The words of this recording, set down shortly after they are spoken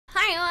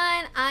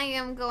I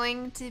am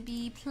going to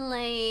be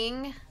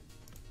playing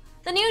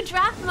the new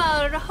draft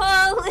mode.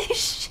 Holy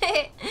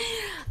shit.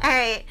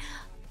 Alright.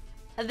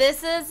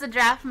 This is the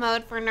draft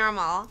mode for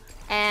normal.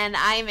 And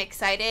I'm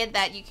excited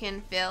that you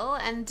can fill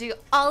and do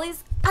all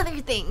these other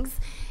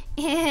things.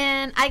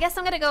 And I guess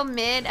I'm gonna go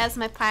mid as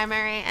my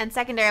primary, and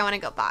secondary I want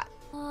to go bot.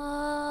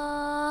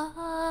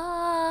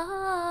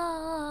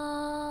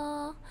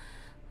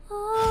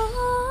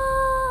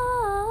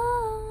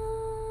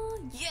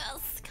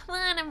 Yes, come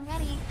on, I'm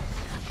ready.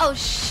 Oh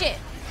shit.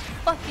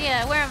 Fuck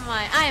yeah, where am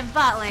I? I am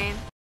bot lane.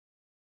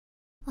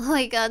 Oh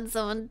my god,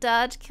 someone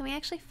dodged. Can we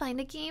actually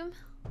find a game?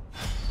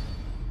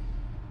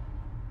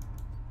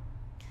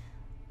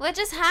 What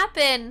just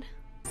happened?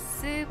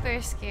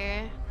 Super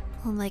scared.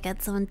 Oh my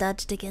god, someone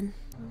dodged again.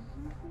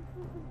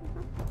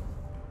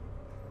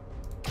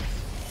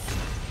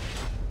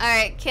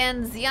 Alright,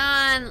 can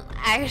Xion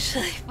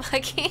actually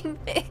fucking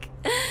pick?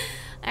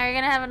 Are we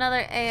gonna have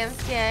another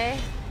AFK?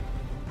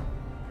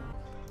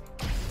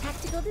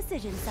 Tactical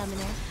decision,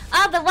 summoner.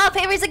 Oh, the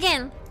wallpapers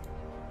again!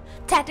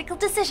 Tactical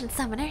decision,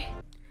 summoner.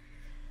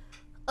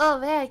 Oh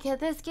man, can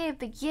this game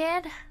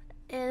begin?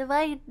 And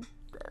my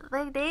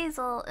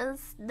nasal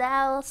is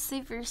now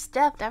super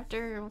stuffed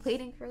after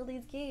waiting for all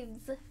these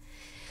games.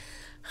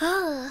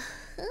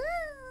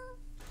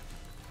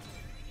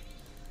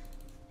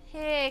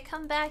 Hey,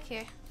 come back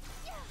here.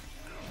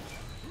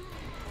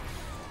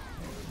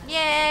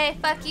 Yay,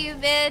 fuck you,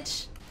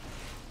 bitch.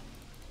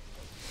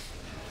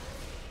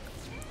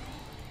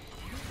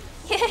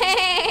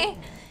 Yay!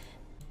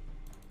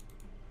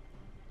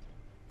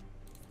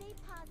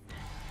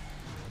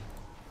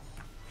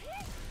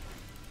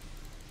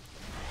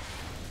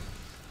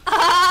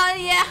 Oh,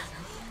 yeah.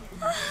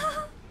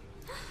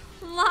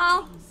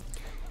 Lol.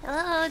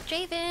 Hello,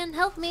 Draven,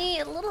 help me.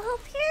 A little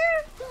help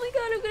here. Oh my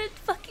god, I'm gonna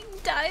fucking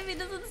die if it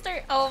doesn't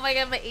start. Oh my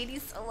god, my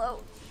 80's so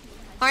low.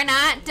 Or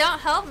not, don't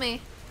help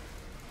me.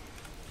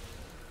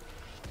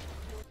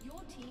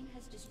 Your team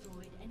has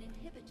destroyed an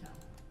inhibitor.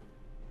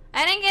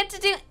 I didn't get to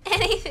do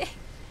anything.